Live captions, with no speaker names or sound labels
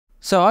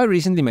So I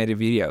recently made a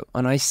video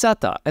on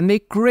Hysata and their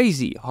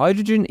crazy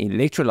hydrogen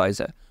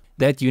electrolyzer.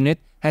 That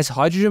unit has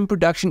hydrogen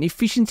production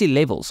efficiency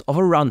levels of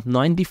around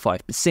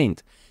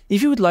 95%.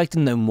 If you would like to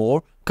know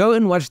more, go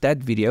and watch that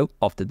video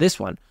after this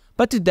one.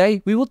 But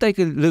today we will take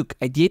a look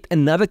at yet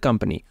another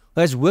company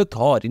who has worked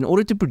hard in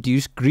order to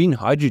produce green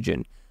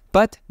hydrogen.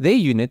 But their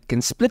unit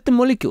can split the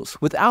molecules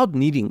without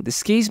needing the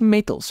scarce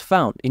metals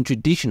found in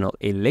traditional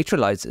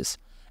electrolyzers.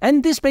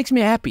 And this makes me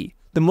happy.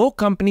 The more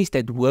companies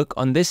that work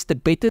on this, the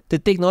better the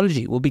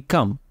technology will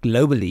become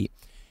globally.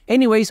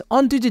 Anyways,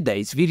 on to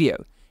today's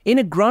video. In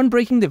a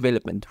groundbreaking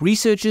development,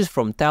 researchers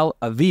from Tel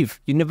Aviv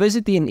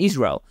University in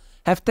Israel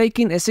have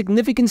taken a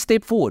significant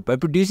step forward by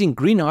producing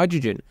green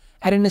hydrogen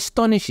at an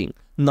astonishing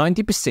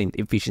 90%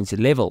 efficiency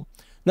level.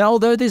 Now,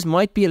 although this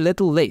might be a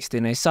little less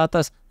than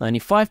Hysata's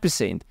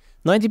 95%,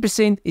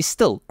 90% is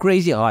still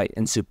crazy high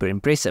and super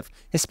impressive,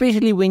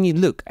 especially when you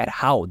look at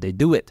how they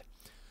do it.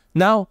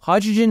 Now,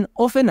 hydrogen,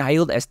 often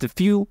hailed as the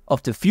fuel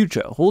of the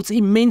future, holds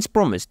immense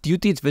promise due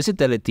to its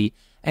versatility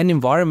and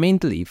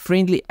environmentally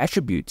friendly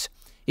attributes.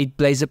 It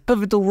plays a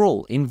pivotal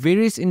role in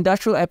various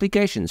industrial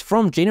applications,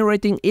 from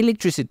generating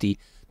electricity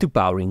to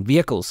powering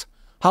vehicles.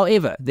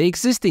 However, the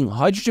existing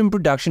hydrogen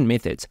production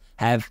methods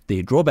have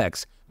their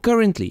drawbacks.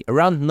 Currently,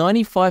 around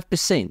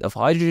 95% of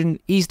hydrogen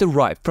is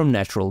derived from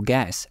natural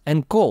gas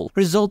and coal,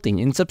 resulting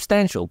in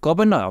substantial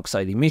carbon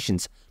dioxide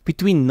emissions,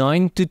 between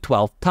 9 to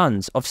 12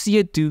 tons of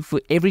CO2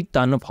 for every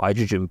ton of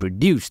hydrogen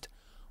produced.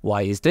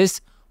 Why is this?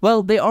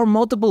 Well, there are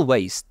multiple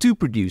ways to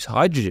produce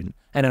hydrogen,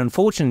 and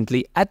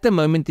unfortunately, at the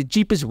moment the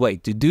cheapest way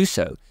to do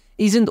so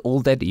isn't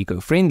all that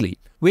eco-friendly,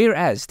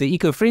 whereas the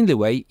eco-friendly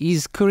way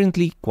is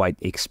currently quite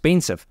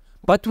expensive.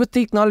 But with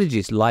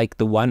technologies like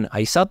the one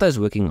Hysata is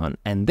working on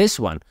and this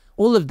one,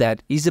 all of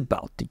that is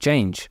about to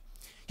change.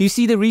 You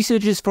see, the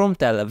researchers from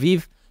Tel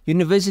Aviv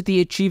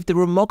University achieved the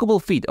remarkable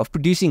feat of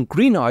producing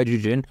green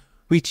hydrogen,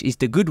 which is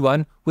the good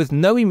one, with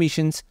no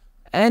emissions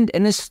and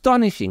an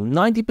astonishing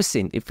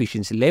 90%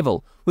 efficiency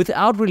level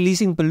without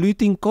releasing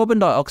polluting carbon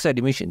dioxide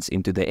emissions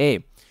into the air.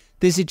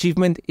 This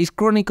achievement is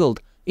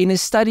chronicled in a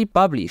study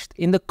published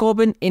in the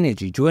Carbon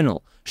Energy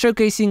Journal,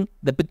 showcasing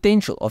the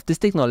potential of this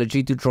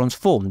technology to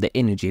transform the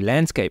energy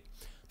landscape.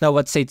 Now,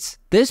 what sets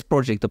this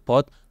project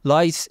apart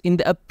lies in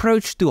the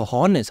approach to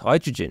harness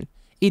hydrogen.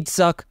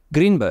 Itzhak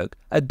Greenberg,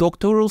 a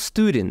doctoral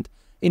student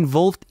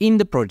involved in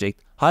the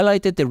project,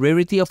 highlighted the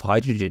rarity of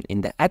hydrogen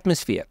in the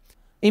atmosphere,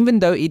 even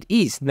though it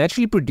is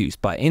naturally produced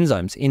by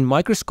enzymes in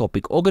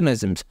microscopic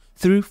organisms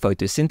through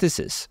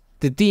photosynthesis.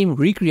 The team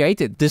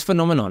recreated this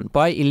phenomenon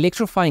by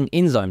electrifying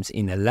enzymes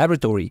in a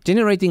laboratory,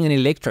 generating an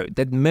electrode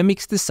that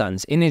mimics the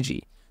sun's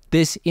energy.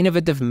 This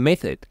innovative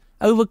method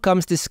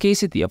overcomes the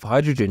scarcity of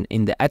hydrogen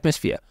in the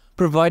atmosphere,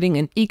 providing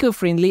an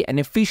eco-friendly and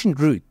efficient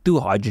route to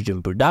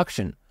hydrogen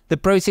production. The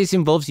process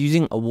involves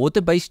using a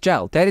water-based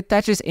gel that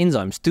attaches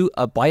enzymes to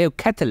a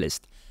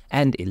biocatalyst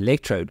and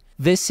electrode.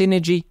 This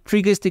synergy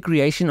triggers the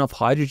creation of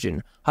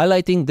hydrogen,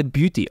 highlighting the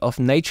beauty of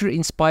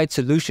nature-inspired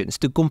solutions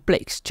to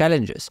complex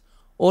challenges.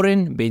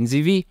 Oren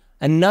Ben-Zivi,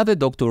 another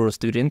doctoral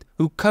student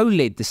who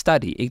co-led the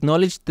study,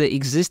 acknowledged the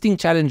existing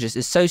challenges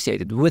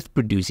associated with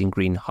producing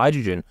green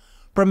hydrogen,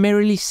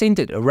 primarily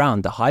centered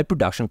around the high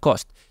production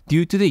cost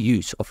due to the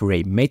use of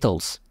rare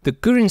metals. The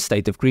current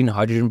state of green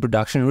hydrogen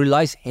production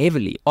relies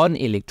heavily on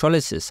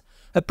electrolysis,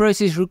 a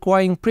process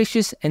requiring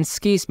precious and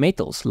scarce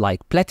metals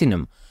like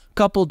platinum,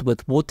 coupled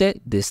with water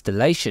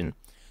distillation.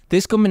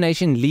 This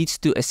combination leads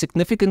to a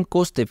significant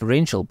cost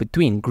differential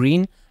between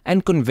green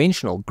and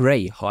conventional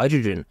grey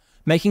hydrogen,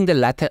 making the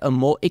latter a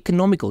more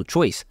economical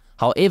choice.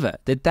 However,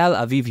 the Tel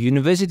Aviv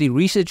University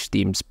research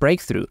team's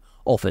breakthrough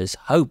offers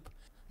hope.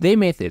 Their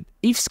method,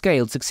 if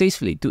scaled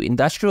successfully to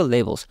industrial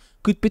levels,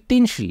 could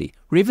potentially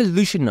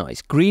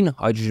revolutionize green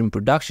hydrogen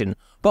production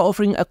by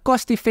offering a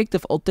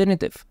cost-effective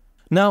alternative.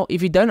 Now,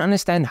 if you don't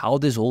understand how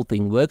this whole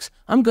thing works,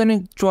 I'm going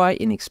to try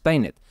and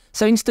explain it.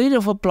 So instead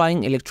of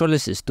applying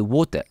electrolysis to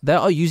water, they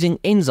are using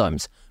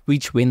enzymes,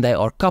 which when they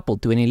are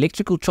coupled to an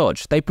electrical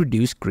charge, they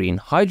produce green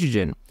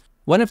hydrogen.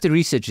 One of the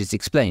researchers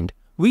explained,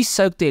 "We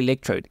soaked the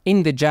electrode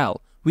in the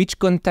gel, which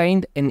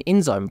contained an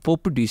enzyme for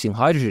producing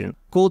hydrogen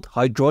called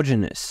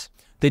hydrogenase.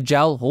 The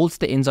gel holds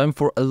the enzyme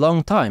for a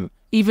long time,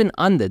 even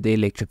under the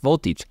electric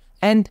voltage,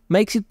 and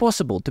makes it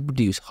possible to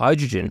produce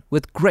hydrogen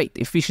with great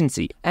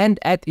efficiency and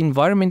at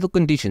environmental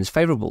conditions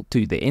favorable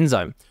to the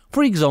enzyme,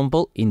 for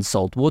example in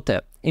salt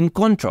water, in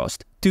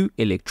contrast to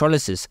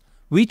electrolysis,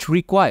 which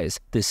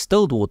requires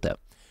distilled water.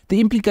 The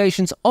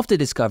implications of the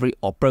discovery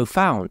are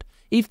profound.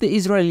 If the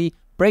Israeli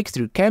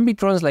breakthrough can be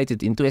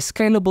translated into a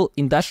scalable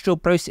industrial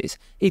process,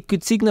 it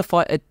could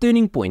signify a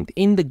turning point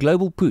in the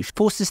global push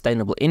for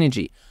sustainable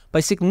energy by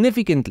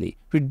significantly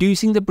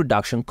reducing the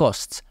production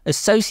costs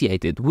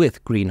associated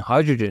with green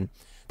hydrogen.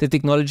 The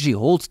technology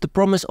holds the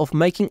promise of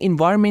making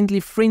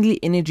environmentally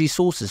friendly energy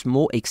sources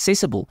more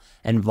accessible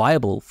and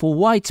viable for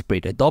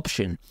widespread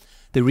adoption.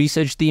 The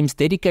research team's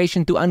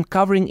dedication to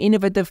uncovering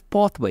innovative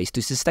pathways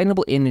to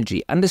sustainable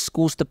energy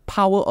underscores the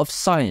power of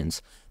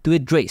science to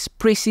address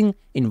pressing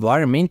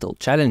environmental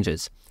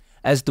challenges.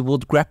 As the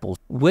world grapples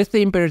with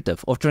the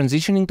imperative of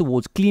transitioning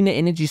towards cleaner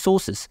energy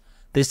sources,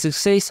 the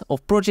success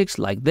of projects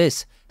like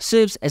this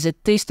serves as a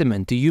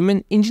testament to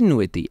human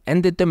ingenuity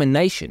and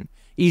determination.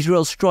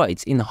 Israel's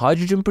strides in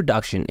hydrogen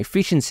production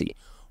efficiency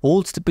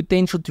holds the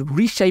potential to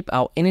reshape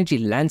our energy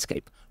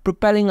landscape,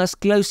 propelling us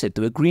closer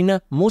to a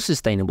greener, more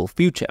sustainable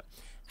future.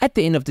 At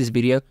the end of this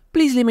video,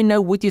 please let me know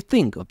what you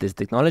think of this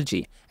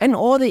technology, and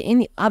are there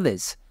any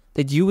others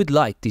that you would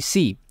like to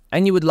see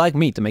and you would like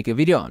me to make a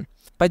video on.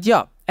 But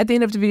yeah, at the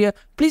end of the video,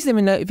 please let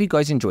me know if you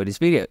guys enjoyed this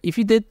video. If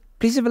you did,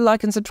 please leave a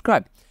like and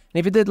subscribe. And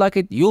if you did like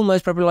it, you'll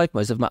most probably like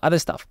most of my other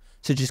stuff.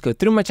 So just go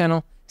through my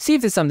channel, see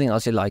if there's something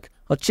else you like.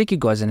 I'll check you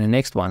guys in the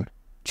next one.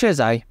 Cheers,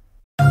 eh?